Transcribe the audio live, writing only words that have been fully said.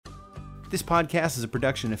This podcast is a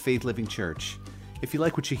production of Faith Living Church. If you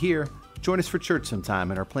like what you hear, join us for church sometime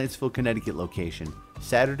at our Plantsville, Connecticut location,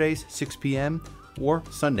 Saturdays, 6 p.m., or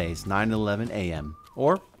Sundays, 9 and 11 a.m.,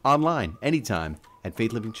 or online anytime at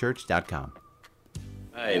faithlivingchurch.com.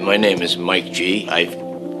 Hi, my name is Mike G. I've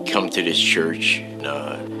come to this church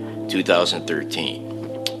in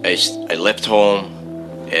 2013. I left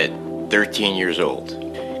home at 13 years old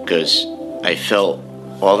because I felt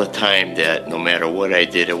all the time that no matter what I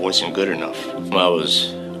did, it wasn't good enough. I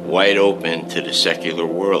was wide open to the secular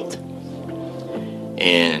world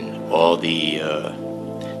and all the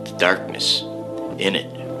darkness in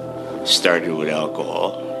it. Started with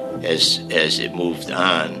alcohol. As it moved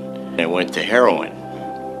on, I went to heroin,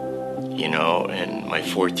 in my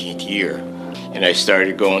 14th year. And I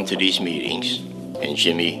started going to these meetings, and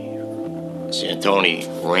Jimmy Santoni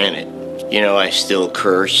ran it. I still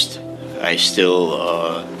cursed. I still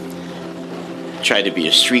tried to be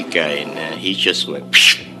a street guy, and he just went,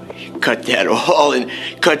 cut that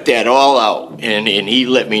all out, and he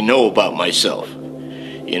let me know about myself.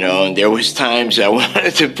 And there was times I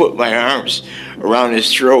wanted to put my arms around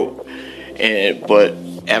his throat, but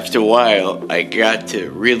after a while, I got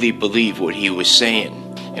to really believe what he was saying,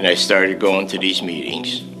 and I started going to these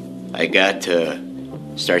meetings. I got to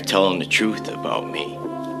start telling the truth about me,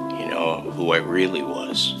 who I really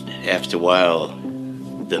was. After a while,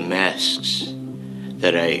 the masks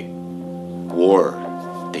that I wore,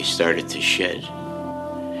 they started to shed,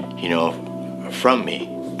 from me.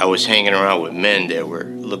 I was hanging around with men that were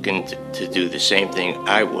looking to do the same thing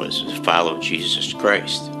I was, follow Jesus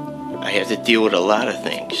Christ. I had to deal with a lot of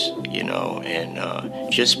things,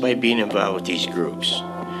 and just by being involved with these groups,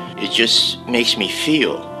 it just makes me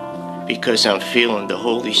feel, because I'm feeling the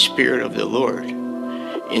Holy Spirit of the Lord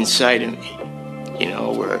inside of me,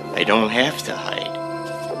 where I don't have to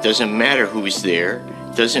hide. It doesn't matter who's there.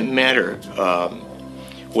 It doesn't matter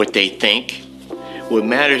what they think. What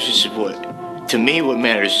matters is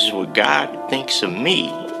what God thinks of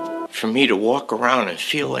me, for me to walk around and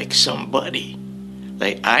feel like somebody.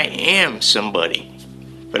 Like I am somebody.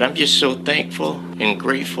 But I'm just so thankful and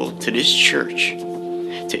grateful to this church,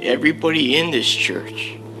 to everybody in this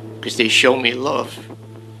church, because they show me love.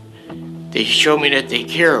 They show me that they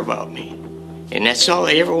care about me. And that's all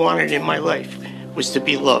I ever wanted in my life, was to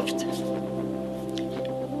be loved.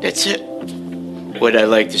 That's it. What I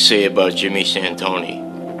like to say about Jimmy Santoni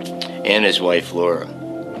and his wife Laura,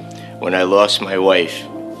 when I lost my wife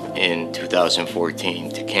in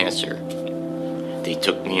 2014 to cancer, they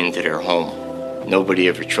took me into their home. Nobody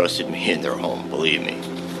ever trusted me in their home, believe me.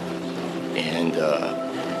 And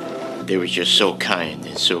they were just so kind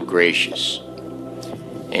and so gracious.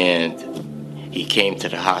 And he came to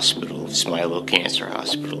the hospital, Smilow Cancer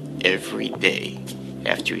Hospital, every day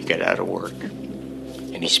after he got out of work.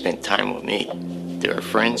 And he spent time with me. There are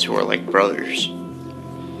friends who are like brothers.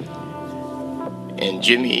 And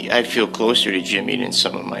Jimmy, I feel closer to Jimmy than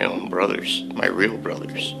some of my own brothers, my real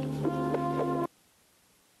brothers.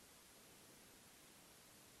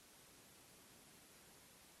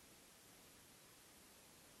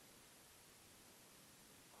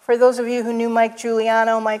 For those of you who knew Mike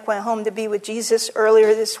Giuliano, Mike went home to be with Jesus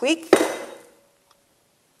earlier this week.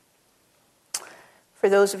 For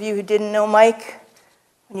those of you who didn't know Mike,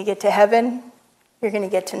 when you get to heaven, you're going to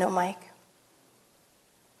get to know Mike.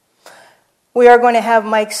 We are going to have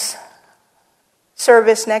Mike's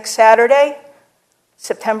service next Saturday,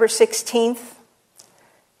 September 16th,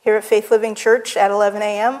 here at Faith Living Church at 11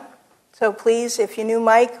 a.m. So please, if you knew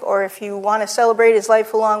Mike or if you want to celebrate his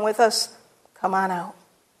life along with us, come on out.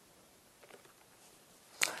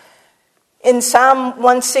 In Psalm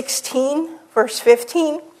 116, verse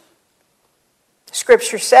 15,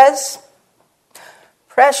 Scripture says,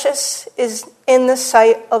 "Precious is in the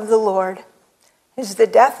sight of the Lord is the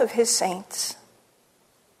death of his saints."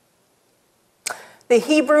 The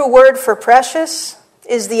Hebrew word for precious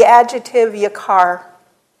is the adjective yakar,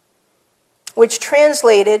 which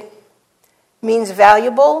translated means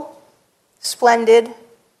valuable, splendid,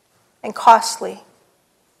 and costly.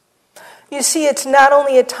 You see, it's not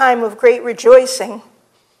only a time of great rejoicing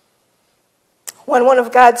when one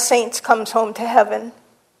of God's saints comes home to heaven.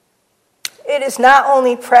 It is not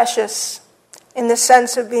only precious in the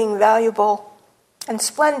sense of being valuable and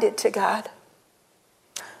splendid to God,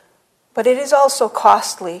 but it is also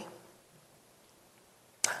costly.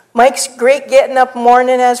 Mike's great getting up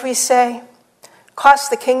morning, as we say, cost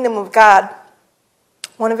the kingdom of God,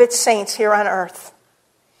 one of its saints here on earth.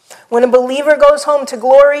 When a believer goes home to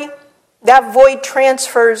glory, that void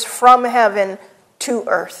transfers from heaven to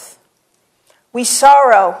earth. We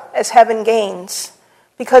sorrow as heaven gains,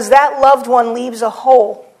 because that loved one leaves a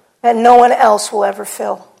hole that no one else will ever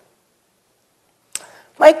fill.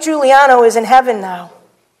 Mike Giuliano is in heaven now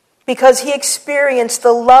because he experienced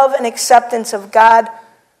the love and acceptance of God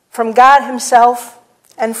from God himself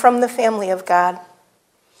and from the family of God.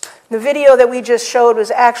 The video that we just showed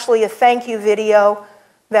was actually a thank you video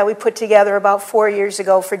that we put together about 4 years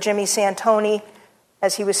ago for Jimmy Santoni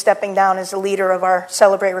as he was stepping down as the leader of our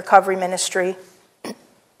Celebrate Recovery ministry.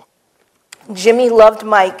 Jimmy loved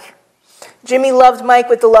Mike. Jimmy loved Mike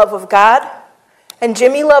with the love of God, and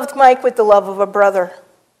Jimmy loved Mike with the love of a brother.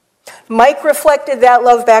 Mike reflected that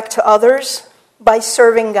love back to others by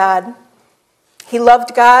serving God. He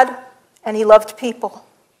loved God, and he loved people.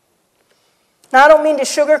 Now, I don't mean to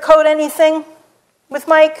sugarcoat anything with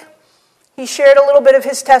Mike. He shared a little bit of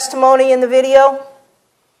his testimony in the video.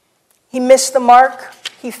 He missed the mark.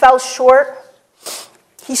 He fell short.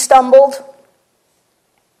 He stumbled.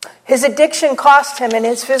 His addiction cost him in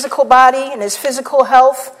his physical body and his physical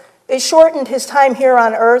health. It shortened his time here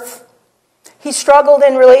on earth. He struggled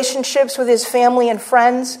in relationships with his family and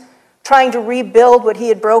friends, trying to rebuild what he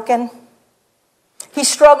had broken. He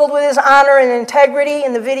struggled with his honor and integrity.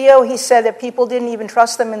 In the video, he said that people didn't even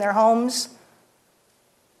trust them in their homes.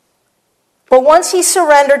 But once he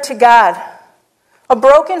surrendered to God, a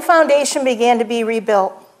broken foundation began to be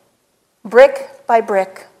rebuilt, brick by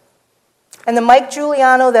brick. And the Mike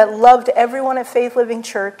Giuliano that loved everyone at Faith Living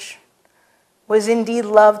Church was indeed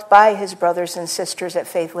loved by his brothers and sisters at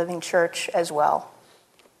Faith Living Church as well.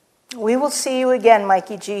 We will see you again,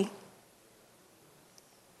 Mikey G.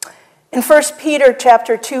 In 1 Peter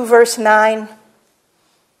chapter 2, verse 9,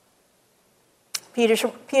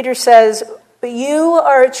 Peter says, "But you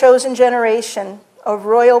are a chosen generation, a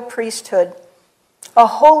royal priesthood, a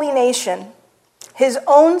holy nation, his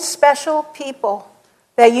own special people,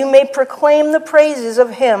 that you may proclaim the praises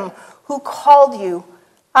of him who called you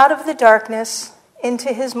out of the darkness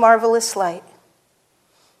into his marvelous light."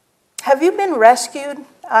 Have you been rescued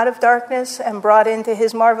out of darkness and brought into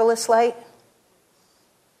his marvelous light?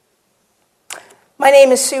 My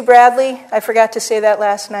name is Sue Bradley. I forgot to say that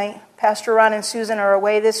last night. Pastor Ron and Susan are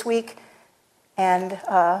away this week, and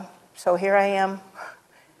so here I am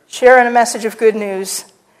sharing a message of good news.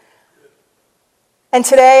 And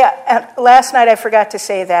today, last night I forgot to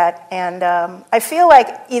say that, and I feel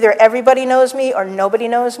like either everybody knows me or nobody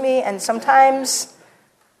knows me, and sometimes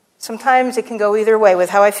it can go either way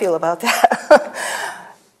with how I feel about that.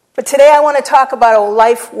 But today I want to talk about a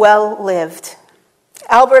life well lived.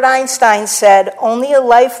 Albert Einstein said, "Only a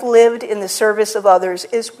life lived in the service of others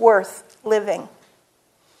is worth living."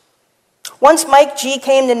 Once Mike G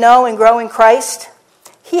came to know and grow in Christ,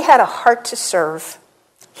 he had a heart to serve.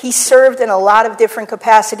 He served in a lot of different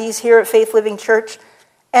capacities here at Faith Living Church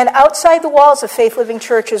and outside the walls of Faith Living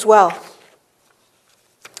Church as well.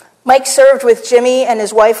 Mike served with Jimmy and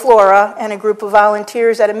his wife Laura and a group of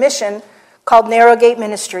volunteers at a mission called Narrow Gate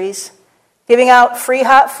Ministries, giving out free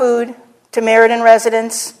hot food to Meriden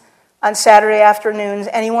residents on Saturday afternoons.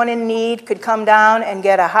 Anyone in need could come down and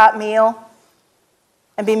get a hot meal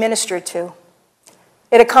and be ministered to.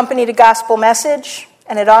 It accompanied a gospel message,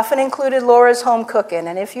 and it often included Laura's home cooking.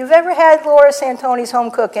 And if you've ever had Laura Santoni's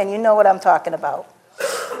home cooking, you know what I'm talking about.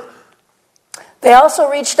 They also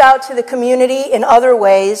reached out to the community in other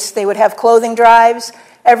ways. They would have clothing drives.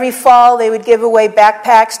 Every fall, they would give away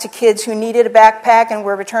backpacks to kids who needed a backpack and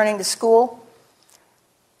were returning to school.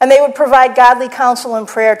 And they would provide godly counsel and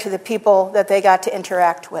prayer to the people that they got to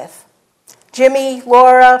interact with. Jimmy,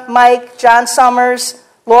 Laura, Mike, John Summers,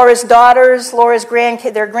 Laura's daughters, their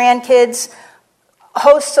grandkids,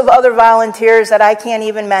 hosts of other volunteers that I can't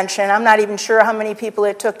even mention. I'm not even sure how many people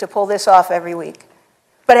it took to pull this off every week.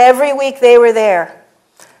 But every week they were there.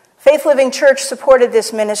 Faith Living Church supported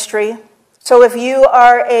this ministry. So if you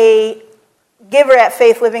are a giver at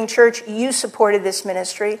Faith Living Church, you supported this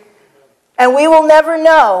ministry. And we will never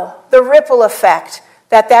know the ripple effect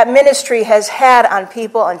that that ministry has had on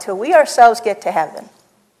people until we ourselves get to heaven.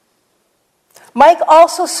 Mike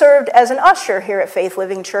also served as an usher here at Faith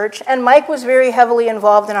Living Church, and Mike was very heavily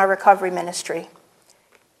involved in our recovery ministry.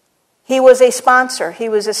 He was a sponsor, he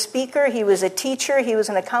was a speaker, he was a teacher, he was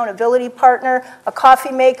an accountability partner, a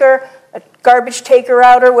coffee maker, a garbage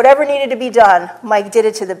taker-outer, whatever needed to be done, Mike did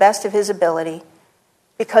it to the best of his ability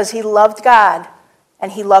because he loved God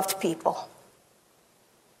and he loved people.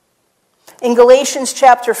 In Galatians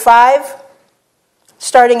chapter 5,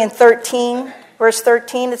 starting in verse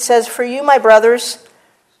 13, it says, "For you, my brothers,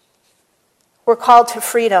 were called to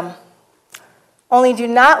freedom. Only do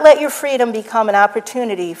not let your freedom become an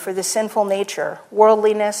opportunity for the sinful nature,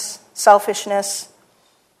 worldliness, selfishness,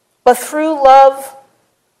 but through love,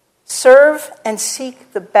 serve and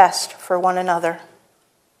seek the best for one another.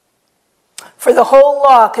 For the whole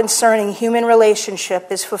law concerning human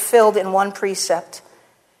relationship is fulfilled in one precept.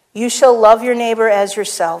 You shall love your neighbor as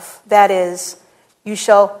yourself. That is, you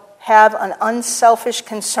shall have an unselfish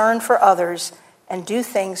concern for others and do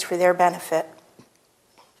things for their benefit.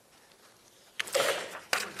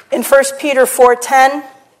 In 1 Peter 4:10,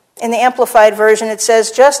 in the Amplified Version, it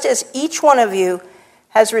says, just as each one of you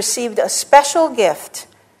has received a special gift,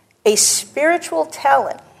 a spiritual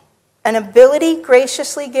talent, an ability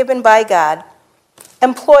graciously given by God,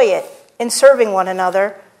 employ it in serving one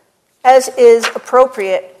another as is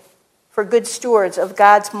appropriate for good stewards of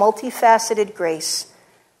God's multifaceted grace,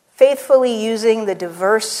 faithfully using the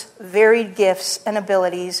diverse, varied gifts and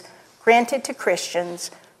abilities granted to Christians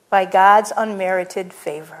by God's unmerited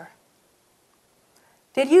favor.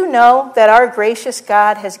 Did you know that our gracious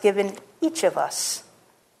God has given each of us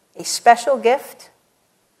a special gift,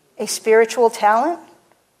 a spiritual talent?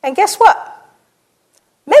 And guess what?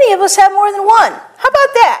 Many of us have more than one. How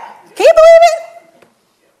about that? Can you believe it?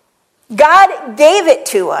 God gave it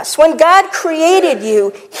to us. When God created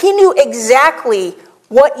you, he knew exactly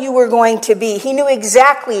what you were going to be. He knew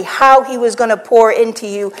exactly how he was going to pour into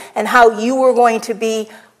you and how you were going to be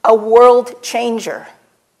a world changer.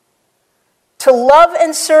 To love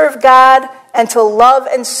and serve God and to love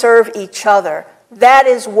and serve each other. That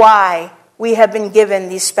is why we have been given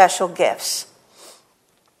these special gifts.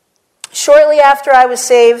 Shortly after I was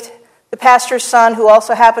saved, the pastor's son, who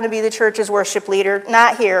also happened to be the church's worship leader,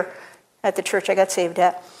 not here at the church I got saved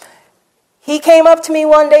at, he came up to me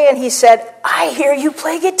one day and he said, I hear you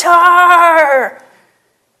play guitar.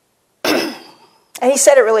 And he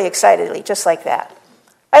said it really excitedly, just like that.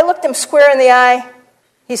 I looked him square in the eye.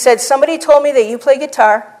 He said, somebody told me that you play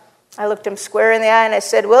guitar. I looked him square in the eye and I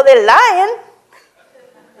said, well, they're lying.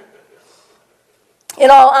 In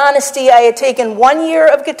all honesty, I had taken 1 year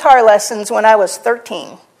of guitar lessons when I was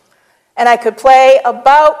 13. And I could play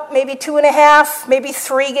about maybe 2.5, maybe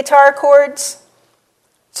 3 guitar chords.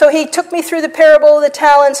 So he took me through the parable of the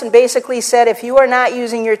talents and basically said, if you are not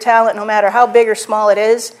using your talent, no matter how big or small it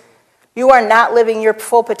is, you are not living your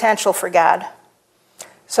full potential for God.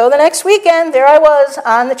 So the next weekend, there I was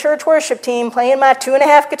on the church worship team playing my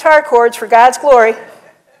 2.5 guitar chords for God's glory.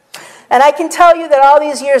 And I can tell you that all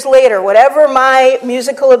these years later, whatever my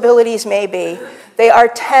musical abilities may be, they are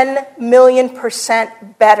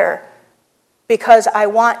 10,000,000% better because I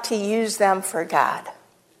want to use them for God.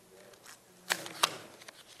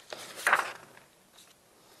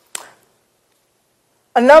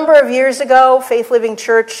 A number of years ago, Faith Living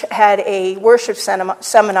Church had a worship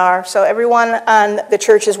seminar, so everyone on the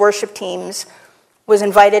church's worship teams was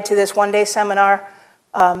invited to this one-day seminar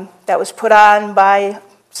that was put on by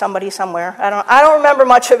somebody somewhere. I don't remember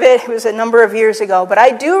much of it. It was a number of years ago, but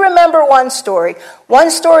I do remember one story. One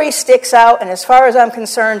story sticks out, and as far as I'm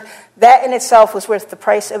concerned, that in itself was worth the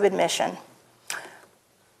price of admission.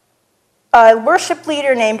 A worship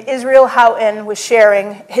leader named Israel Houghton was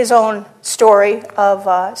sharing his own story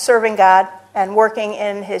of serving God and working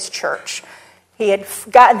in his church. He had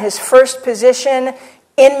gotten his first position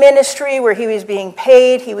in ministry where he was being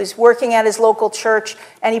paid. He was working at his local church,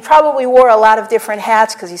 and he probably wore a lot of different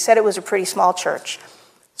hats because he said it was a pretty small church.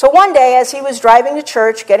 So one day, as he was driving to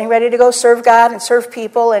church, getting ready to go serve God and serve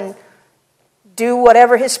people and do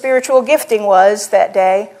whatever his spiritual gifting was that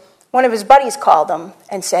day, one of his buddies called him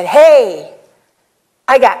and said, hey,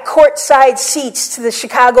 I got courtside seats to the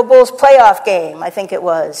Chicago Bulls playoff game, I think it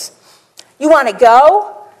was. You want to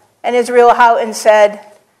go? And Israel Houghton said,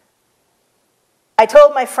 I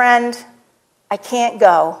told my friend, I can't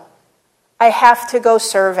go. I have to go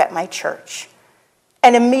serve at my church.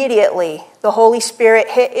 And immediately, the Holy Spirit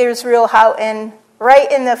hit Israel Houghton right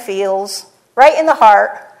in the feels, right in the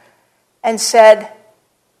heart, and said,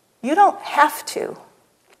 you don't have to.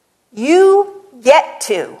 You get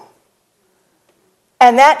to.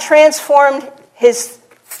 And that transformed his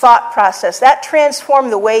thought process. That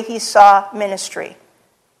transformed the way he saw ministry.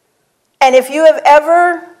 And if you have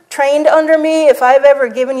ever trained under me, if I've ever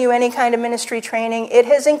given you any kind of ministry training, it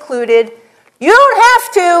has included, you don't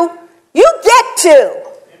have to, you get to.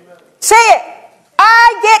 Amen. Say it.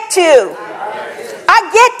 I get to. I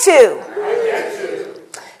get to.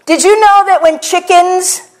 Did you know that when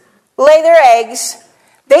chickens lay their eggs,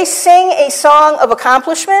 they sing a song of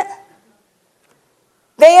accomplishment?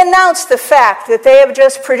 They announce the fact that they have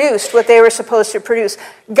just produced what they were supposed to produce.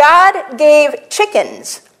 God gave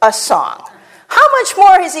chickens a song. How much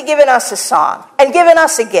more has he given us a song and given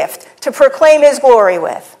us a gift to proclaim his glory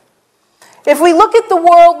with? If we look at the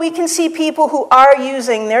world, we can see people who are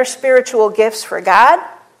using their spiritual gifts for God,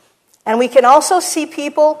 and we can also see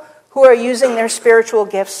people who are using their spiritual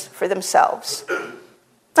gifts for themselves.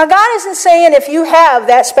 Now, God isn't saying if you have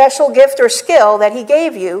that special gift or skill that he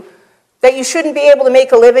gave you, that you shouldn't be able to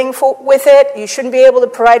make a living with it. You shouldn't be able to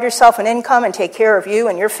provide yourself an income and take care of you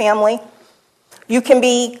and your family. You can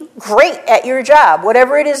be great at your job,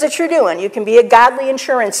 whatever it is that you're doing. You can be a godly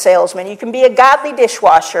insurance salesman. You can be a godly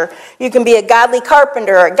dishwasher. You can be a godly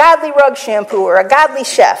carpenter, a godly rug shampooer, a godly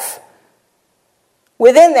chef.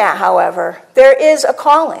 Within that, however, there is a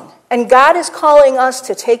calling. And God is calling us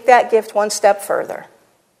to take that gift one step further,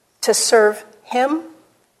 to serve him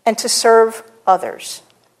and to serve others.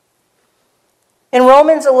 In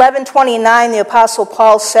Romans 11:29, the Apostle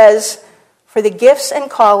Paul says, "For the gifts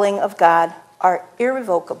and calling of God are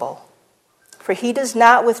irrevocable. For he does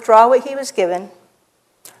not withdraw what he was given,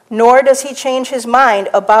 nor does he change his mind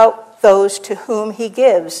about those to whom he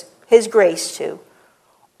gives his grace to,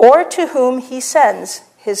 or to whom he sends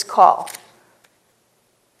his call."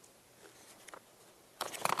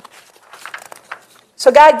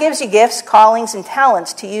 So God gives you gifts, callings, and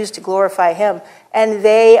talents to use to glorify him, and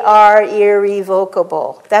they are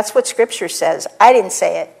irrevocable. That's what Scripture says. I didn't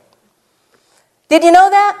say it. Did you know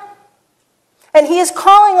that? And he is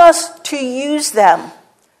calling us to use them.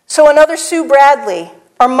 So another Sue Bradley,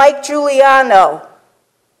 or Mike Giuliano,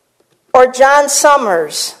 or John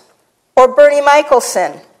Summers, or Bernie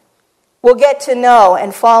Michelson will get to know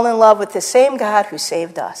and fall in love with the same God who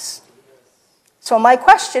saved us. So my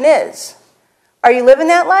question is, are you living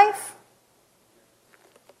that life?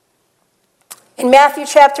 In Matthew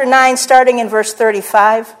chapter 9, starting in verse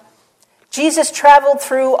 35, Jesus traveled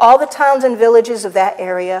through all the towns and villages of that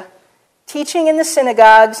area, teaching in the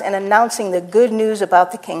synagogues and announcing the good news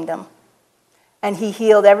about the kingdom. And he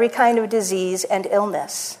healed every kind of disease and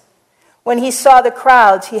illness. When he saw the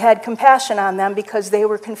crowds, he had compassion on them because they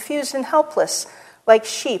were confused and helpless, like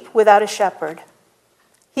sheep without a shepherd.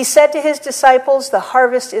 He said to his disciples, "The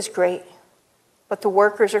harvest is great, but the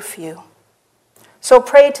workers are few. So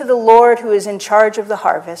pray to the Lord who is in charge of the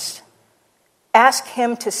harvest. Ask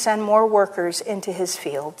him to send more workers into his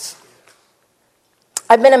fields."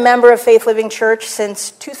 I've been a member of Faith Living Church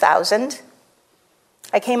since 2000.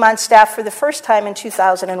 I came on staff for the first time in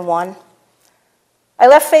 2001. I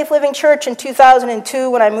left Faith Living Church in 2002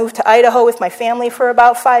 when I moved to Idaho with my family for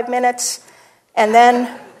about 5 minutes. And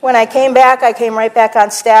then when I came back, I came right back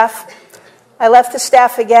on staff. I left the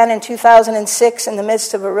staff again in 2006 in the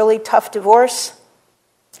midst of a really tough divorce.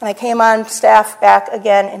 And I came on staff back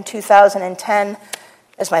again in 2010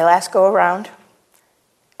 as my last go-around.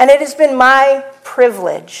 And it has been my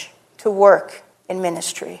privilege to work in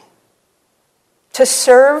ministry, to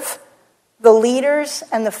serve the leaders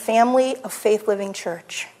and the family of Faith Living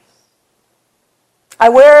Church. I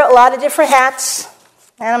wear a lot of different hats,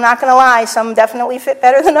 and I'm not going to lie, some definitely fit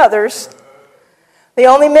better than others. The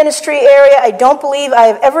only ministry area I don't believe I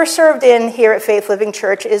have ever served in here at Faith Living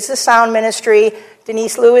Church is the sound ministry.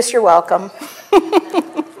 Denise Lewis, you're welcome.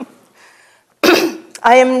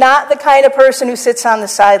 I am not the kind of person who sits on the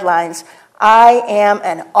sidelines. I am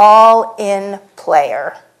an all-in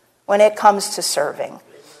player when it comes to serving.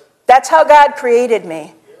 That's how God created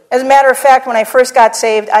me. As a matter of fact, when I first got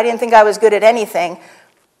saved, I didn't think I was good at anything.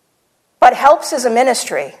 But helps is a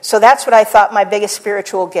ministry. So that's what I thought my biggest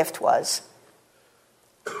spiritual gift was.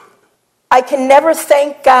 I can never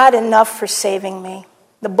thank God enough for saving me.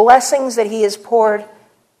 The blessings that he has poured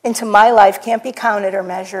into my life can't be counted or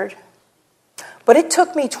measured. But it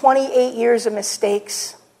took me 28 years of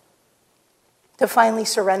mistakes to finally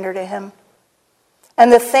surrender to him.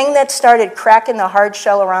 And the thing that started cracking the hard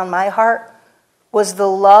shell around my heart was the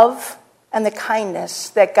love and the kindness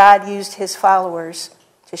that God used his followers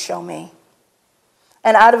to show me.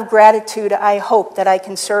 And out of gratitude, I hope that I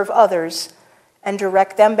can serve others and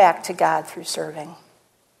direct them back to God through serving.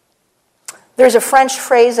 There's a French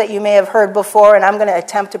phrase that you may have heard before, and I'm going to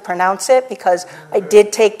attempt to pronounce it because I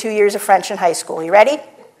did take 2 years of French in high school. You ready?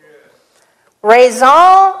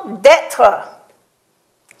 Raison d'être.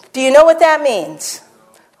 Do you know what that means?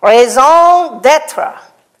 Raison d'être.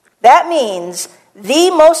 That means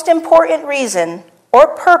the most important reason or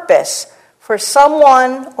purpose for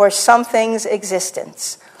someone or something's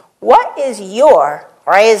existence. What is your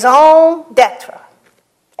raison d'être?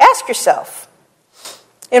 Ask yourself.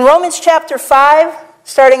 In Romans chapter 5,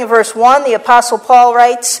 starting in verse 1, the Apostle Paul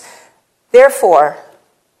writes, "Therefore,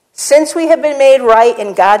 since we have been made right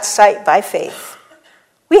in God's sight by faith,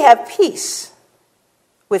 we have peace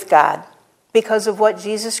with God because of what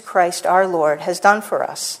Jesus Christ our Lord has done for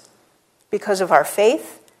us. Because of our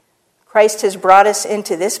faith, Christ has brought us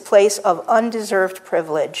into this place of undeserved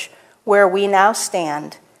privilege where we now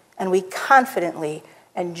stand, and we confidently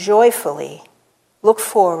and joyfully look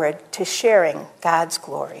forward to sharing God's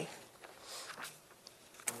glory."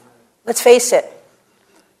 Let's face it.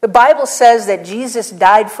 The Bible says that Jesus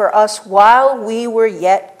died for us while we were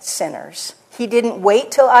yet sinners. He didn't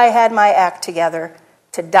wait till I had my act together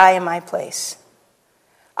to die in my place.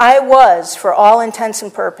 I was, for all intents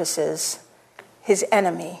and purposes, his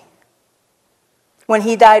enemy when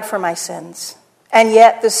he died for my sins. And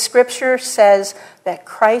yet the scripture says that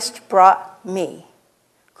Christ brought me,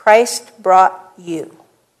 Christ brought you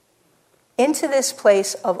into this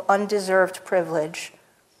place of undeserved privilege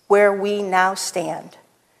where we now stand,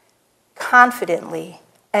 confidently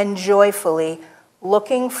and joyfully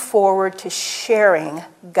looking forward to sharing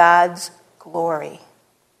God's glory.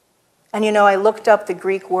 And you know, I looked up the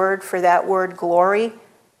Greek word for that word glory.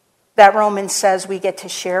 That Romans says we get to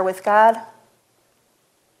share with God.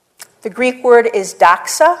 The Greek word is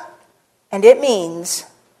doxa, and it means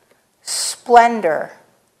splendor,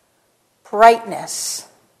 brightness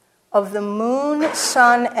of the moon,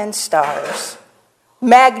 sun, and stars,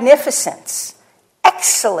 magnificence,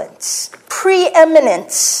 excellence,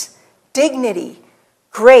 preeminence, dignity,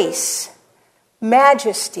 grace,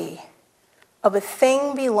 majesty of a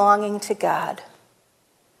thing belonging to God.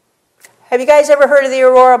 Have you guys ever heard of the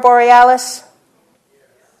Aurora Borealis?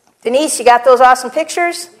 Denise, you got those awesome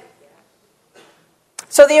pictures?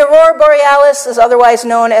 So the Aurora Borealis is otherwise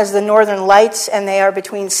known as the Northern Lights, and they are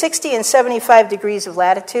between 60 and 75 degrees of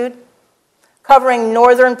latitude, covering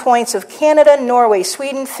northern points of Canada, Norway,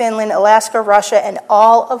 Sweden, Finland, Alaska, Russia, and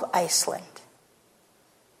all of Iceland.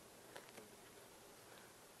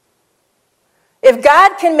 If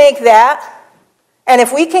God can make that, and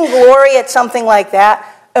if we can glory at something like that,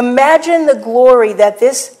 imagine the glory that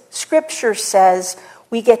this scripture says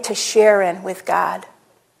we get to share in with God.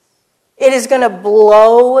 It is going to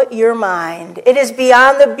blow your mind. It is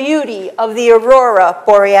beyond the beauty of the Aurora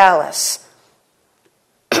Borealis.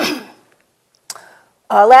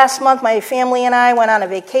 Last month, my family and I went on a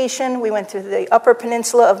vacation. We went to the Upper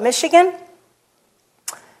Peninsula of Michigan.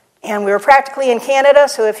 And we were practically in Canada,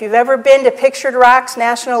 so if you've ever been to Pictured Rocks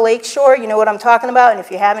National Lakeshore, you know what I'm talking about. And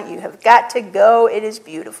if you haven't, you have got to go. It is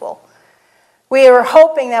beautiful. We were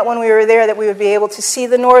hoping that when we were there that we would be able to see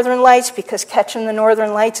the Northern Lights, because catching the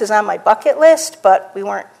Northern Lights is on my bucket list, but we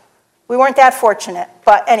weren't that fortunate.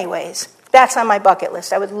 But anyways, that's on my bucket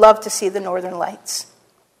list. I would love to see the Northern Lights.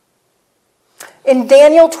 In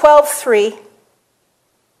Daniel 12:3,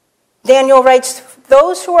 Daniel writes,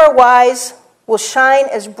 "Those who are wise will shine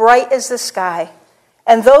as bright as the sky,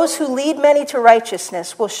 and those who lead many to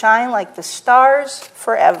righteousness will shine like the stars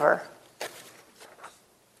forever."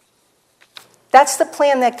 That's the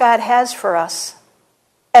plan that God has for us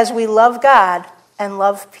as we love God and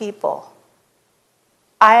love people.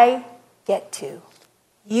 I get to.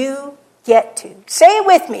 You get to. Say it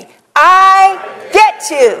with me. I get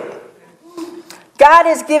to. God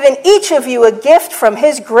has given each of you a gift from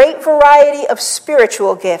his great variety of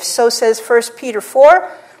spiritual gifts. So says 1 Peter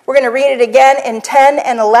 4. We're going to read it again in 10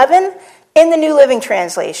 and 11 in the New Living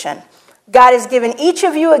Translation. God has given each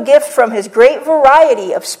of you a gift from his great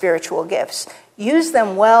variety of spiritual gifts. Use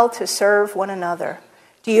them well to serve one another.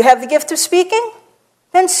 Do you have the gift of speaking?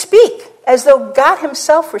 Then speak as though God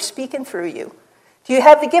himself were speaking through you. Do you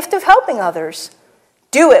have the gift of helping others?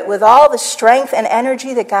 Do it with all the strength and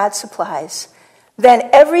energy that God supplies. Then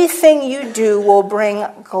everything you do will bring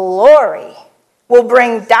glory, will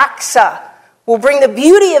bring doxa, will bring the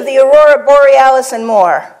beauty of the Aurora Borealis and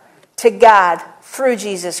more to God through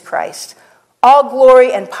Jesus Christ. All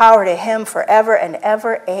glory and power to him forever and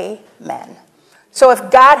ever. Amen. So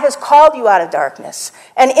if God has called you out of darkness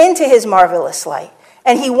and into his marvelous light,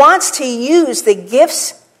 and he wants to use the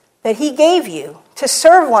gifts that he gave you to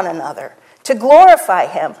serve one another, to glorify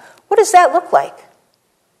him, what does that look like?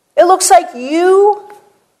 It looks like you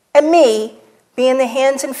and me being the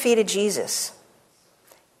hands and feet of Jesus.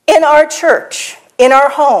 In our church, in our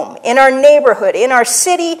home, in our neighborhood, in our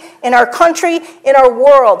city, in our country, in our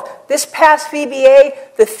world. This past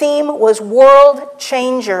VBA, the theme was World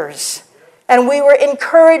Changers. And we were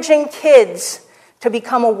encouraging kids to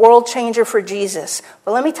become a world changer for Jesus.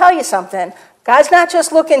 But let me tell you something. God's not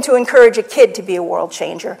just looking to encourage a kid to be a world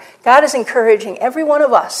changer. God is encouraging every one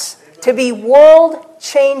of us to be world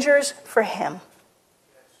changers for him.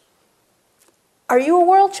 Are you a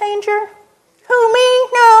world changer? Who, me?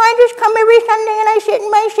 No, I just come every Sunday and I sit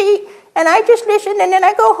in my seat and I just listen and then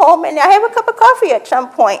I go home and I have a cup of coffee at some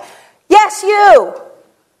point. Yes, you.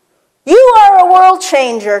 You are a world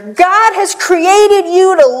changer. God has created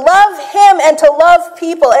you to love him and to love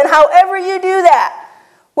people. And however you do that,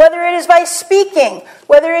 whether it is by speaking,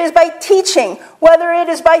 whether it is by teaching, whether it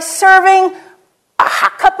is by serving a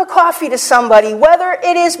hot cup of coffee to somebody, whether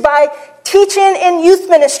it is by teaching in youth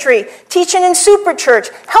ministry, teaching in super church,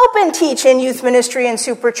 helping teach in youth ministry and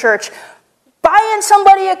super church, buying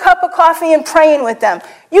somebody a cup of coffee and praying with them.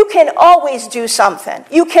 You can always do something.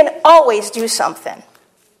 You can always do something.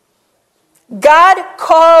 God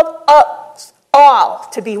called us all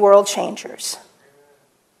to be world changers.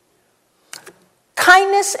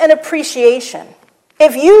 Kindness and appreciation.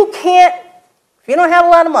 If you don't have a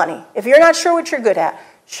lot of money, if you're not sure what you're good at,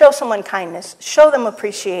 show someone kindness. Show them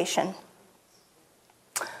appreciation.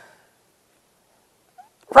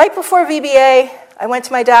 Right before VBA, I went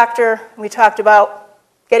to my doctor. We talked about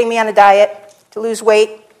getting me on a diet to lose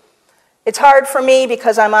weight. It's hard for me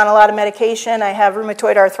because I'm on a lot of medication. I have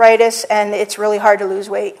rheumatoid arthritis, and it's really hard to lose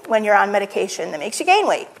weight when you're on medication that makes you gain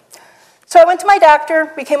weight. So I went to my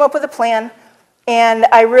doctor. We came up with a plan. And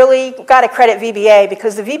I really got to credit VBA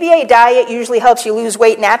because the VBA diet usually helps you lose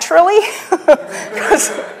weight naturally because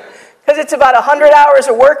it's about 100 hours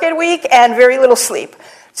of work a week and very little sleep.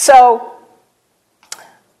 So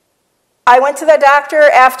I went to the doctor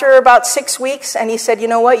after about 6 weeks, and he said, you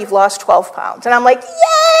know what, you've lost 12 pounds. And I'm like,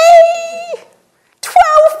 yay!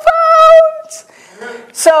 12 pounds!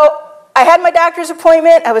 So I had my doctor's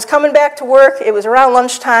appointment. I was coming back to work. It was around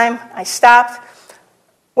lunchtime. I stopped.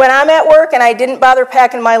 When I'm at work and I didn't bother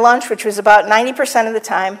packing my lunch, which was about 90% of the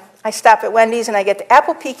time, I stop at Wendy's and I get the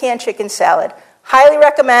apple pecan chicken salad. Highly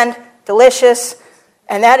recommend, delicious,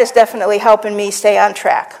 and that is definitely helping me stay on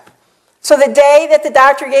track. So the day that the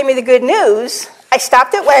doctor gave me the good news, I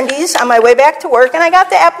stopped at Wendy's on my way back to work and I got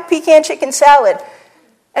the apple pecan chicken salad.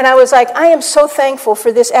 And I was like, I am so thankful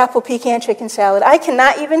for this apple pecan chicken salad. I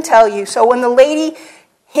cannot even tell you. So when the lady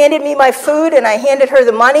handed me my food and I handed her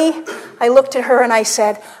the money, I looked at her and I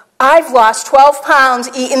said, I've lost 12 pounds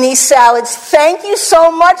eating these salads. Thank you so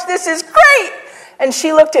much. This is great. And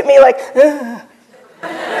she looked at me like, ugh.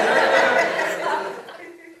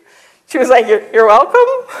 She was like, you're welcome?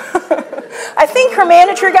 I think her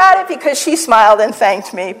manager got it because she smiled and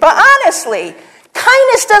thanked me. But honestly,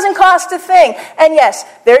 kindness doesn't cost a thing. And yes,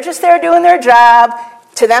 they're just there doing their job.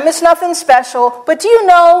 To them, it's nothing special. But do you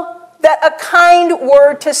know that a kind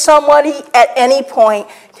word to somebody at any point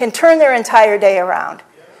can turn their entire day around?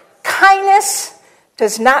 Kindness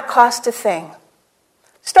does not cost a thing.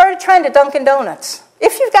 Start a trend at Dunkin' Donuts.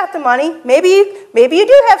 If you've got the money, maybe you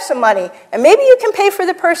do have some money, and maybe you can pay for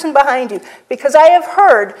the person behind you. Because I have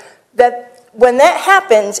heard that when that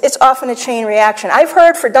happens, it's often a chain reaction. I've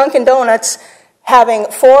heard for Dunkin' Donuts having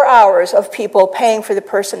 4 hours of people paying for the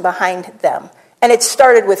person behind them. And it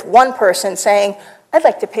started with one person saying, I'd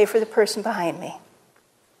like to pay for the person behind me.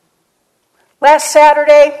 Last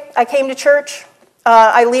Saturday, I came to church.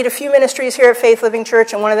 I lead a few ministries here at Faith Living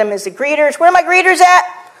Church, and one of them is the greeters. Where are my greeters at?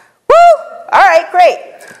 Woo! All right, great.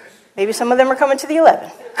 Maybe some of them are coming to the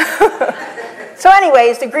 11. So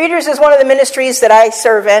anyways, the greeters is one of the ministries that I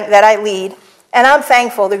serve in, that I lead, and I'm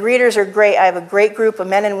thankful. The greeters are great. I have a great group of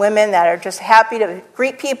men and women that are just happy to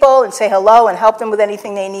greet people and say hello and help them with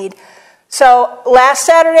anything they need. So last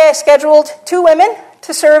Saturday, I scheduled 2 women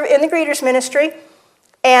to serve in the greeters ministry,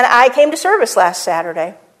 and I came to service last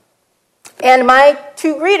Saturday. And my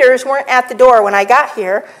 2 greeters weren't at the door when I got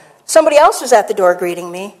here. Somebody else was at the door greeting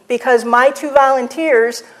me because my 2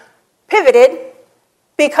 volunteers pivoted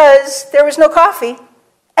because there was no coffee,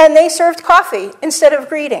 and they served coffee instead of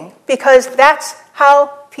greeting because that's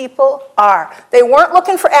how people are. They weren't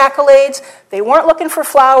looking for accolades. They weren't looking for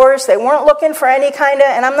flowers. They weren't looking for any kind of,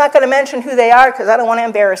 and I'm not going to mention who they are because I don't want to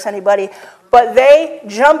embarrass anybody, but they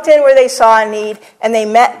jumped in where they saw a need, and they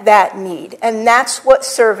met that need. And that's what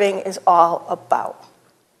serving is all about.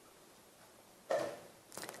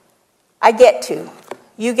 I get to.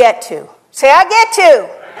 You get to. Say, I get to.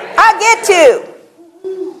 I get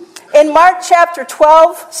to. In Mark chapter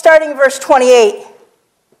 12, starting verse 28,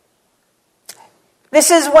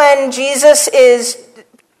 this is when Jesus is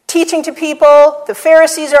teaching to people. The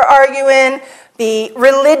Pharisees are arguing. The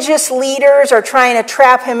religious leaders are trying to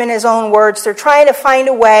trap him in his own words. They're trying to find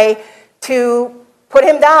a way to put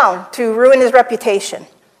him down, to ruin his reputation.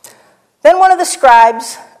 Then one of the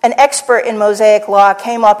scribes, an expert in Mosaic law,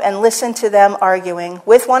 came up and listened to them arguing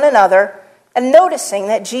with one another, and noticing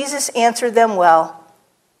that Jesus answered them well,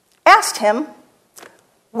 asked him,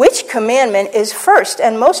 which commandment is first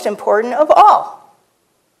and most important of all?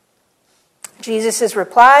 Jesus'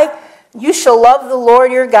 reply, you shall love the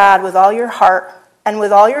Lord your God with all your heart and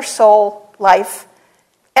with all your soul, life,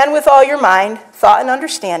 and with all your mind, thought and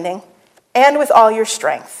understanding, and with all your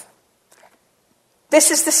strength.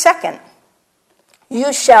 This is the second.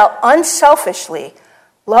 You shall unselfishly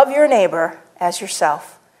love your neighbor as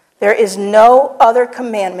yourself. There is no other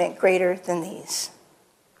commandment greater than these.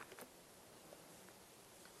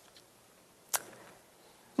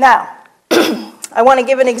 Now, I want to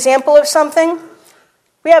give an example of something.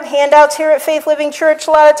 We have handouts here at Faith Living Church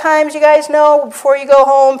a lot of times. You guys know, before you go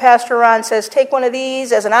home, Pastor Ron says, take one of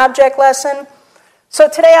these as an object lesson. So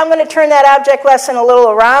today I'm going to turn that object lesson a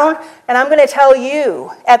little around, and I'm going to tell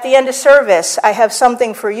you at the end of service, I have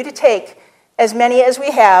something for you to take, as many as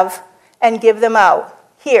we have, and give them out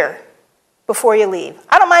here before you leave.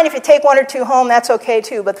 I don't mind if you take one or two home, that's okay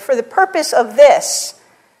too, but for the purpose of this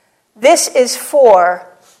is for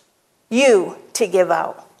you to give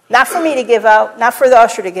out. Not for me to give out, not for the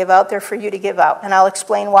usher to give out, they're for you to give out, and I'll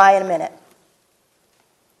explain why in a minute.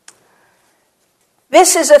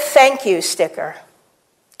 This is a thank you sticker.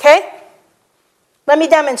 Okay? Let me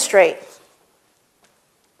demonstrate.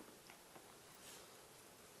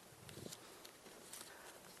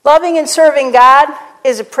 Loving and serving God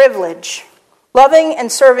is a privilege. Loving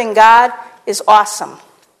and serving God is awesome.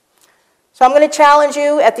 So I'm going to challenge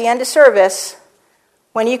you at the end of service,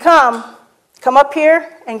 when you come up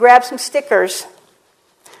here and grab some stickers,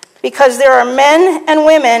 because there are men and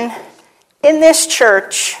women in this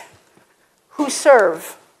church who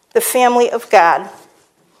serve the family of God.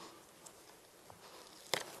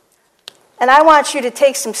 And I want you to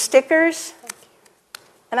take some stickers,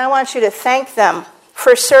 and I want you to thank them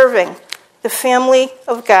for serving the family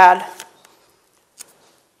of God.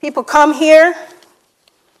 People come here,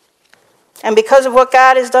 and because of what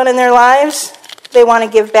God has done in their lives, they want to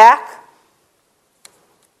give back.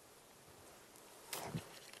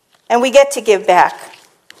 And we get to give back.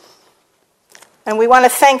 And we want to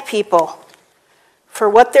thank people for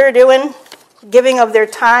what they're doing, giving of their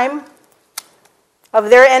time, of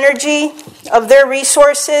their energy, of their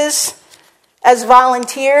resources, as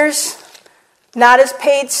volunteers, not as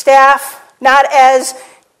paid staff, not as,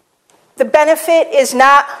 the benefit is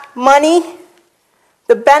not money.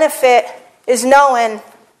 The benefit is knowing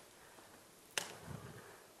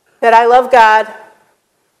that I love God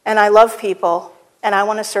and I love people and I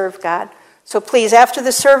want to serve God. So please, after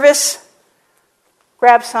the service,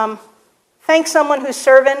 grab some. Thank someone who's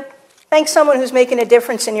serving. Thank someone who's making a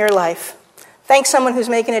difference in your life. Thank someone who's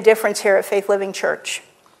making a difference here at Faith Living Church.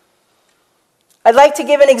 I'd like to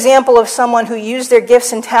give an example of someone who used their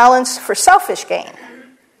gifts and talents for selfish gain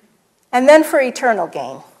and then for eternal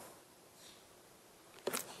gain.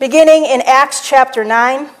 Beginning in Acts chapter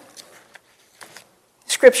 9,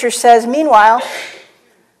 Scripture says, meanwhile,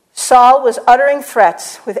 Saul was uttering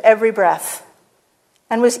threats with every breath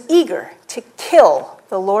and was eager to kill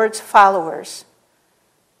the Lord's followers.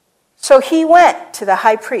 So he went to the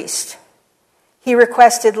high priest. He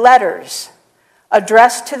requested letters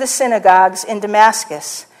addressed to the synagogues in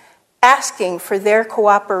Damascus, asking for their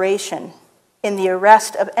cooperation in the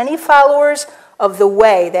arrest of any followers of the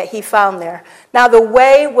way that he found there. Now, the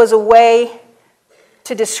way was a way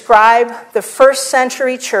to describe the first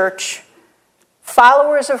century church,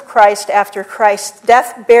 followers of Christ after Christ's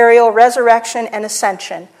death, burial, resurrection, and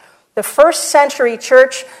ascension. The first century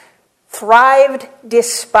church thrived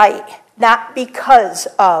despite, not because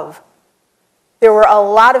of. There were a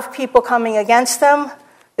lot of people coming against them.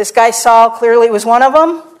 This guy Saul clearly was one of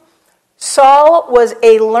them. Saul was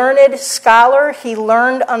a learned scholar. He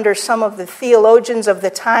learned under some of the theologians of the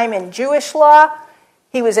time in Jewish law.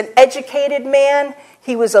 He was an educated man.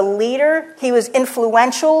 He was a leader. He was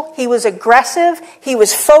influential. He was aggressive. He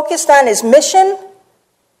was focused on his mission.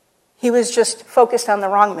 He was just focused on the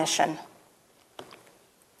wrong mission.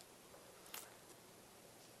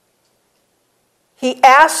 He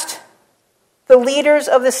asked the leaders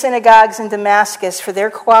of the synagogues in Damascus for their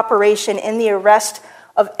cooperation in the arrest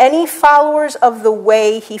of any followers of the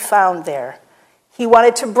way he found there. He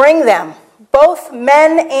wanted to bring them, both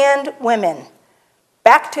men and women,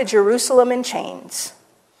 back to Jerusalem in chains.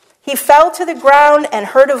 He fell to the ground and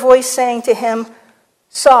heard a voice saying to him,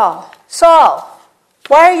 Saul, Saul,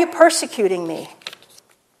 why are you persecuting me?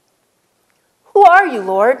 Who are you,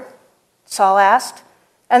 Lord? Saul asked.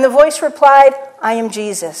 And the voice replied, I am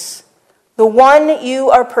Jesus, the one you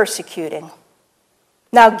are persecuting.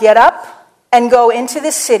 Now get up and go into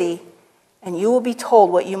the city, and you will be told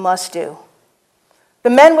what you must do. The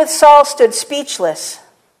men with Saul stood speechless,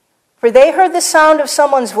 for they heard the sound of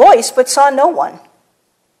someone's voice, but saw no one.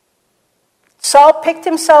 Saul picked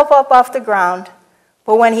himself up off the ground,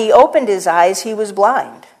 but when he opened his eyes, he was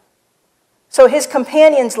blind. So his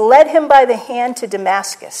companions led him by the hand to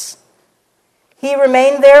Damascus. He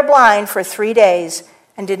remained there blind for 3 days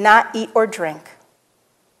and did not eat or drink.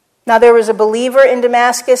 Now there was a believer in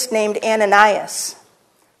Damascus named Ananias.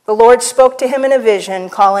 The Lord spoke to him in a vision,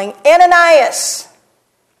 calling, Ananias!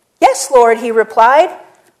 "Yes, Lord," he replied.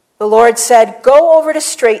 The Lord said, "Go over to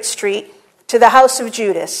Straight Street, to the house of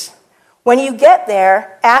Judas. When you get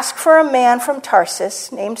there, ask for a man from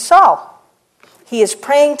Tarsus named Saul. He is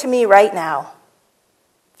praying to me right now.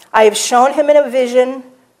 I have shown him in a vision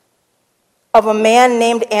of a man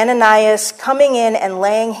named Ananias coming in and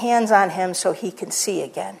laying hands on him so he can see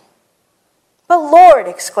again." "But Lord,"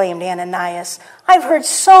 exclaimed Ananias, "I've heard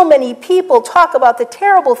so many people talk about the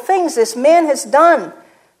terrible things this man has done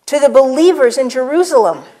to the believers in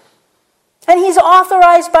Jerusalem. And he's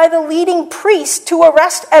authorized by the leading priests to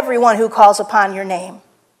arrest everyone who calls upon your name."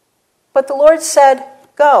 But the Lord said,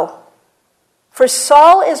 "Go, for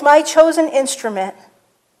Saul is my chosen instrument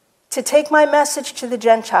to take my message to the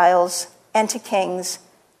Gentiles and to kings,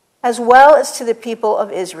 as well as to the people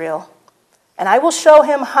of Israel. And I will show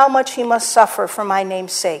him how much he must suffer for my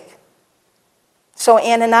name's sake." So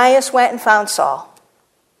Ananias went and found Saul.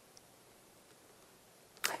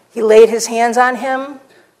 He laid his hands on him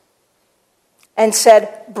and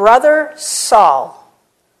said, "Brother Saul,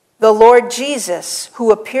 the Lord Jesus,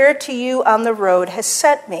 who appeared to you on the road, has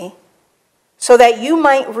sent me so that you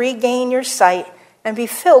might regain your sight and be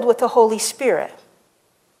filled with the Holy Spirit."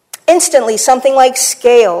 Instantly, something like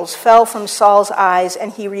scales fell from Saul's eyes,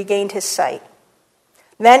 and he regained his sight.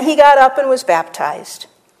 Then he got up and was baptized.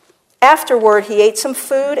 Afterward, he ate some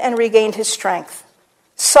food and regained his strength.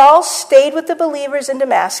 Saul stayed with the believers in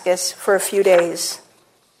Damascus for a few days.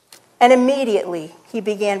 And immediately he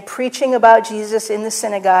began preaching about Jesus in the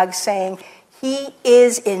synagogue, saying, "He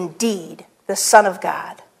is indeed the Son of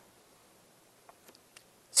God."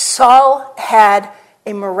 Saul had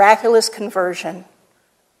a miraculous conversion.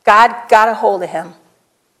 God got a hold of him.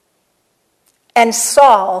 And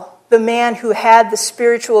Saul, the man who had the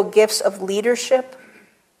spiritual gifts of leadership,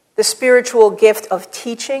 the spiritual gift of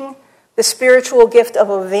teaching, the spiritual gift of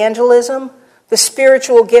evangelism, the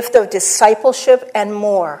spiritual gift of discipleship, and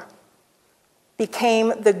more, became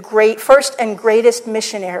the first and greatest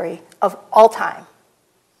missionary of all time.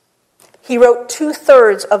 He wrote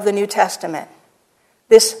 2/3 of the New Testament.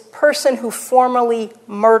 This person who formerly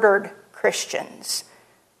murdered Christians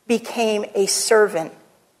became a servant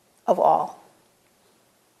of all.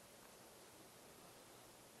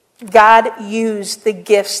 God used the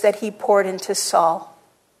gifts that he poured into Saul.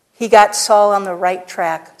 He got Saul on the right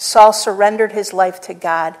track. Saul surrendered his life to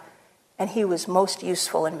God, and he was most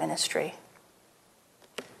useful in ministry.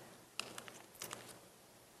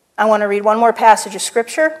 I want to read one more passage of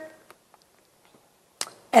Scripture,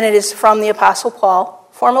 and it is from the Apostle Paul,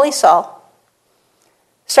 formerly Saul,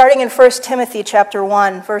 starting in 1 Timothy chapter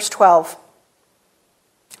 1, verse 12.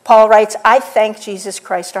 Paul writes, "I thank Jesus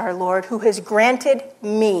Christ our Lord, who has granted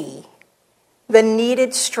me the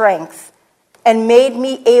needed strength and made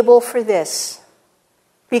me able for this,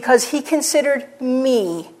 because he considered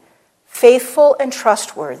me faithful and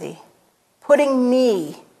trustworthy, putting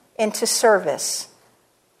me into service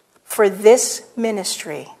for this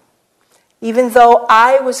ministry, even though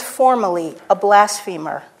I was formerly a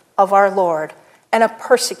blasphemer of our Lord and a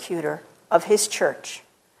persecutor of his church,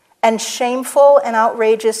 and shameful and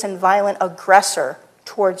outrageous and violent aggressor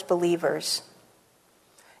towards believers.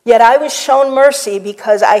 Yet I was shown mercy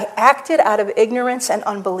because I acted out of ignorance and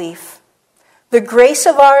unbelief. The grace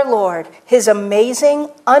of our Lord, his amazing,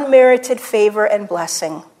 unmerited favor and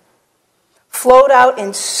blessing, flowed out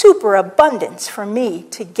in superabundance for me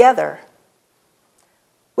together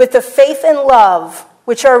with the faith and love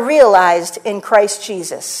which are realized in Christ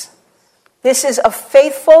Jesus. This is a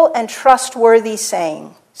faithful and trustworthy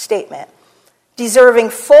statement, deserving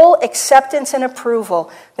full acceptance and approval,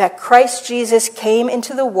 that Christ Jesus came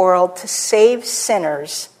into the world to save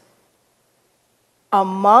sinners,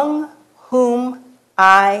 among whom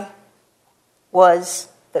I was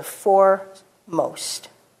the foremost."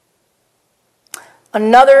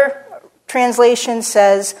 Another translation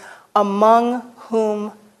says, "among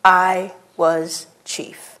whom I was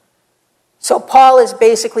chief." So Paul is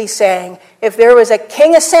basically saying, if there was a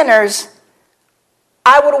king of sinners,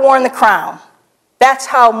 I would have worn the crown. That's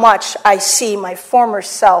how much I see my former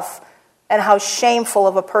self and how shameful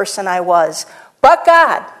of a person I was. But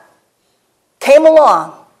God came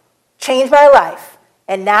along, changed my life,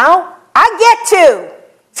 and now I get to.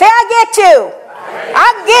 Say, I get to.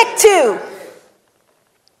 I get to.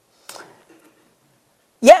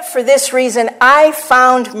 Yet for this reason I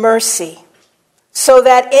found mercy, so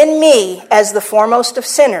that in me, as the foremost of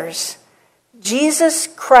sinners, Jesus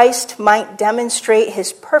Christ might demonstrate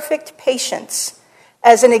his perfect patience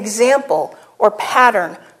as an example or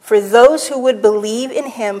pattern for those who would believe in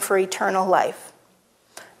him for eternal life.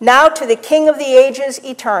 Now to the King of the ages,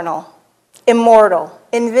 eternal, immortal,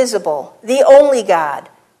 invisible, the only God,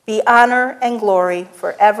 be honor and glory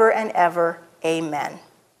forever and ever. Amen.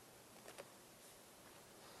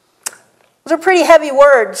 Those are pretty heavy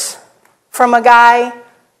words from a guy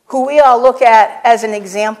who we all look at as an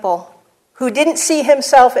example, who didn't see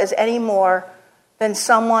himself as any more than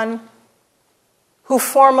someone who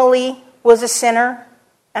formerly was a sinner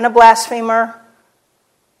and a blasphemer,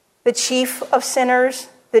 the chief of sinners,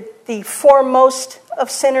 the foremost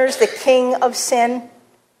of sinners, the king of sin.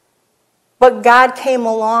 But God came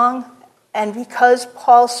along, and because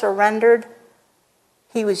Paul surrendered,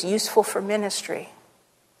 he was useful for ministry.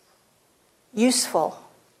 Useful.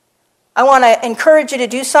 I want to encourage you to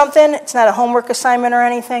do something. It's not a homework assignment or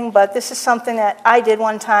anything, but this is something that I did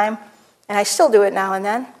one time, and I still do it now and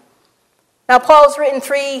then. Now, Paul's written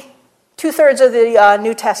two-thirds of the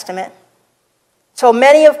New Testament. So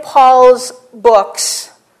many of Paul's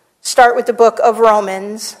books start with the book of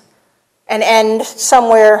Romans and end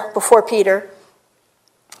somewhere before Peter.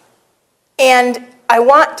 And I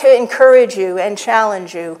want to encourage you and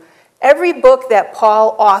challenge you. Every book that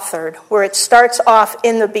Paul authored, where it starts off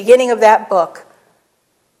in the beginning of that book,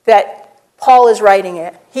 that Paul is writing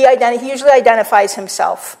it, he usually identifies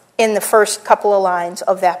himself in the first couple of lines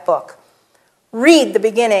of that book. Read the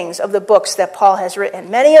beginnings of the books that Paul has written.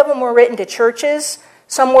 Many of them were written to churches.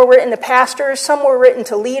 Some were written to pastors. Some were written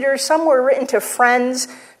to leaders. Some were written to friends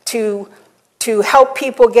to help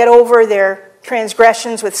people get over their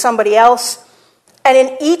transgressions with somebody else. And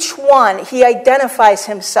in each one, he identifies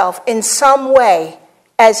himself in some way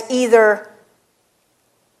as either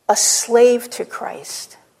a slave to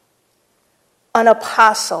Christ, an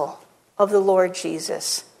apostle of the Lord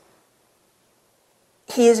Jesus.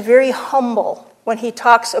 He is very humble when he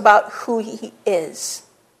talks about who he is,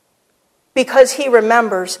 because he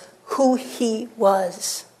remembers who he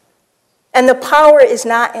was. And the power is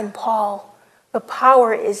not in Paul. The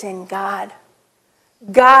power is in God.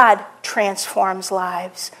 God transforms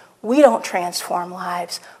lives. We don't transform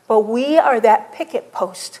lives, but we are that picket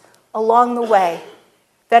post along the way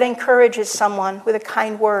that encourages someone with a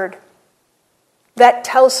kind word, that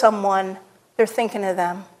tells someone they're thinking of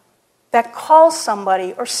them, that calls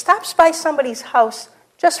somebody or stops by somebody's house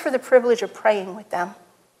just for the privilege of praying with them,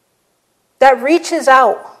 that reaches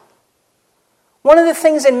out. One of the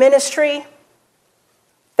things in ministry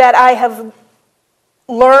that I have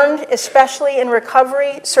learned, especially in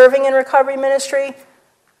recovery, serving in recovery ministry,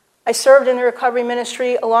 I served in the recovery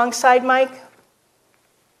ministry alongside Mike.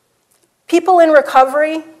 People in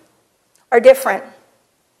recovery are different,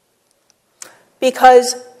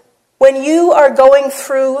 because when you are going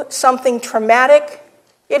through something traumatic,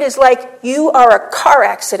 it is like you are a car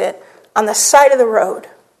accident on the side of the road.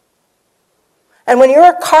 And when you're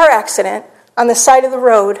a car accident on the side of the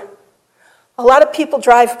road, a lot of people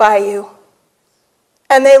drive by you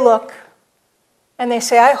and they look and they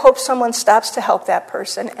say, I hope someone stops to help that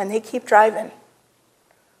person, and they keep driving.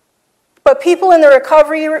 But people in the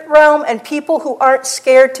recovery realm and people who aren't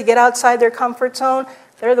scared to get outside their comfort zone,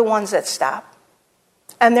 they're the ones that stop.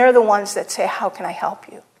 And they're the ones that say, how can I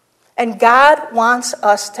help you? And God wants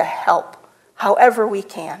us to help however we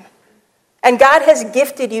can. And God has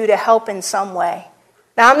gifted you to help in some way.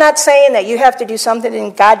 Now, I'm not saying that you have to do something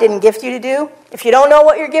that God didn't gift you to do. If you don't know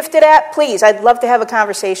what you're gifted at, please, I'd love to have a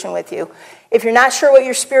conversation with you. If you're not sure what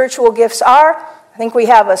your spiritual gifts are, I think we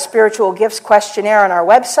have a spiritual gifts questionnaire on our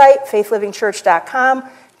website, faithlivingchurch.com.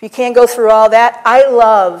 If you can't go through all that, I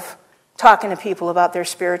love talking to people about their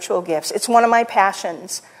spiritual gifts. It's one of my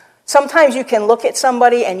passions. Sometimes you can look at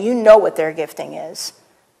somebody and you know what their gifting is.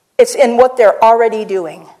 It's in what they're already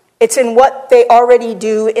doing. It's in what they already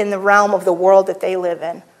do in the realm of the world that they live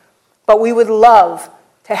in. But we would love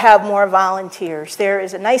to have more volunteers. There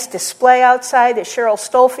is a nice display outside that Cheryl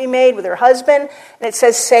Stolfi made with her husband, and it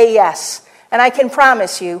says, say yes. And I can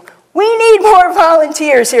promise you, we need more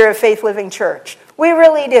volunteers here at Faith Living Church. We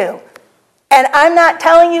really do. And I'm not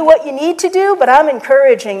telling you what you need to do, but I'm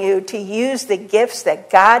encouraging you to use the gifts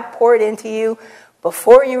that God poured into you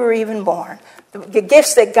before you were even born. The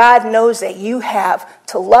gifts that God knows that you have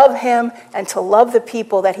to love him and to love the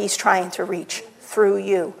people that he's trying to reach through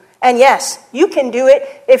you. And yes, you can do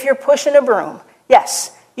it if you're pushing a broom.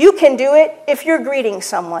 Yes, you can do it if you're greeting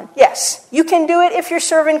someone. Yes, you can do it if you're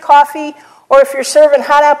serving coffee or if you're serving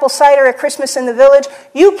hot apple cider at Christmas in the Village.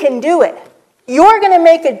 You can do it. You're going to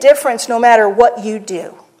make a difference no matter what you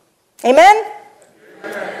do. Amen?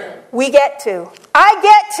 Amen. We get to. I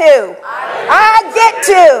get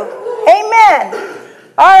to. Amen.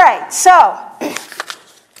 All right, so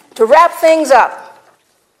to wrap things up,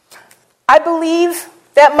 I believe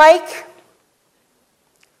that Mike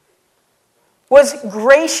was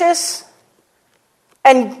gracious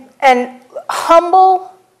and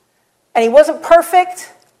humble And he wasn't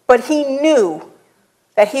perfect, but he knew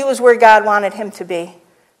that he was where God wanted him to be.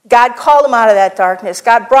 God called him out of that darkness.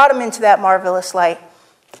 God brought him into that marvelous light.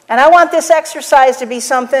 And I want this exercise to be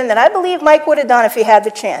something that I believe Mike would have done if he had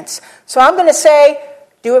the chance. So I'm going to say,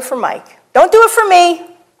 do it for Mike. Don't do it for me.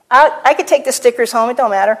 I could take the stickers home. It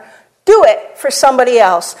don't matter. Do it for somebody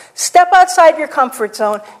else. Step outside your comfort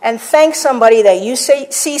zone and thank somebody that you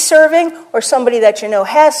see serving or somebody that you know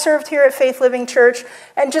has served here at Faith Living Church.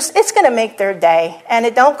 And just, it's going to make their day. And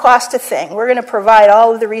it don't cost a thing. We're going to provide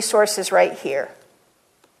all of the resources right here.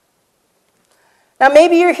 Now,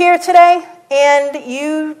 maybe you're here today and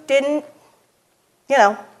you didn't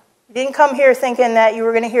come here thinking that you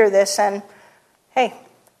were going to hear this. And, hey,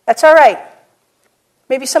 that's all right.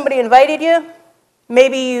 Maybe somebody invited you.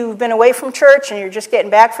 Maybe you've been away from church and you're just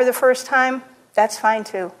getting back for the first time. That's fine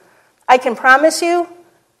too. I can promise you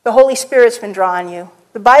the Holy Spirit's been drawing you.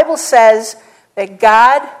 The Bible says that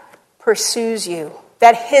God pursues you,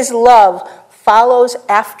 that his love follows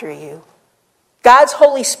after you. God's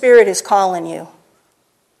Holy Spirit is calling you.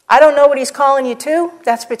 I don't know what he's calling you to.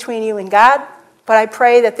 That's between you and God. But I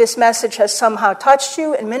pray that this message has somehow touched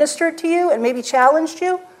you and ministered to you and maybe challenged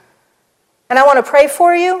you. And I want to pray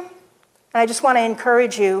for you. And I just want to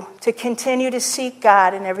encourage you to continue to seek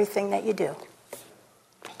God in everything that you do.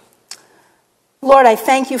 Lord, I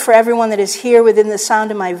thank you for everyone that is here within the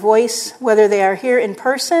sound of my voice, whether they are here in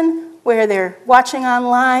person, whether they're watching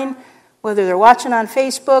online, whether they're watching on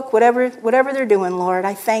Facebook, whatever they're doing, Lord.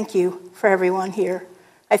 I thank you for everyone here.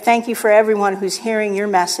 I thank you for everyone who's hearing your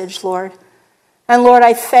message, Lord. And Lord,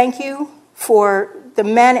 I thank you for the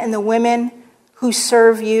men and the women who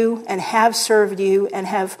serve you and have served you and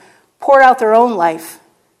have poured out their own life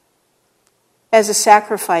as a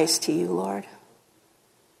sacrifice to you, Lord.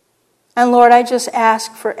 And Lord, I just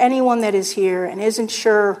ask for anyone that is here and isn't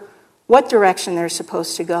sure what direction they're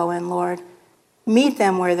supposed to go in, Lord, meet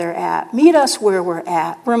them where they're at. Meet us where we're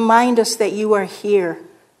at. Remind us that you are here.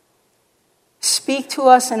 Speak to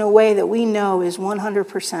us in a way that we know is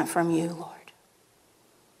 100% from you, Lord.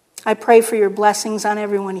 I pray for your blessings on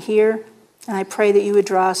everyone here, and I pray that you would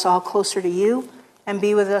draw us all closer to you and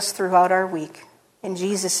be with us throughout our week. In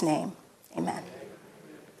Jesus' name, amen.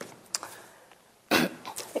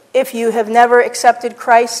 If you have never accepted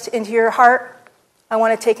Christ into your heart, I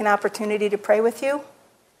want to take an opportunity to pray with you.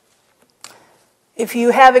 If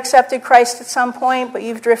you have accepted Christ at some point, but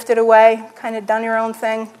you've drifted away, kind of done your own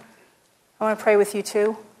thing, I want to pray with you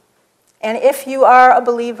too. And if you are a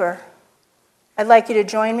believer, I'd like you to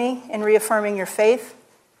join me in reaffirming your faith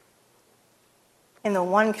in the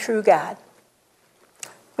one true God.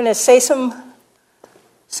 I'm going to say some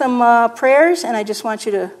prayers, and I just want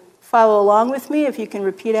you to follow along with me if you can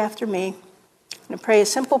repeat after me. I'm going to pray a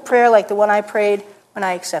simple prayer like the one I prayed when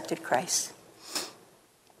I accepted Christ.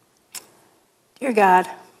 Dear God,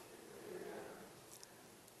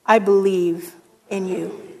 I believe in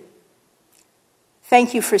you.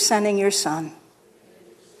 Thank you for sending your Son.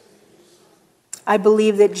 I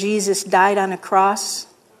believe that Jesus died on a cross,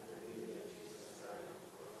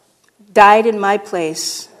 died in my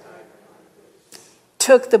place,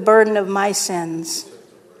 took the burden of my sins,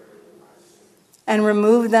 and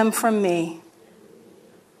removed them from me,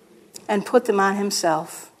 and put them on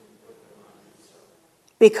himself.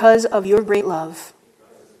 Because of your great love,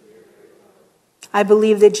 I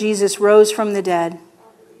believe that Jesus rose from the dead,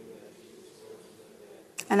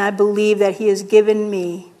 and I believe that he has given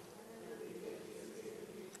me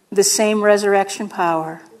the same resurrection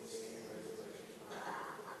power.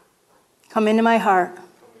 Come into my heart.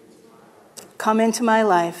 Come into my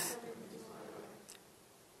life.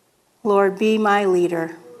 Lord, be my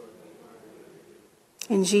leader.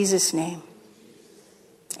 In Jesus' name,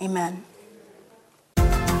 amen.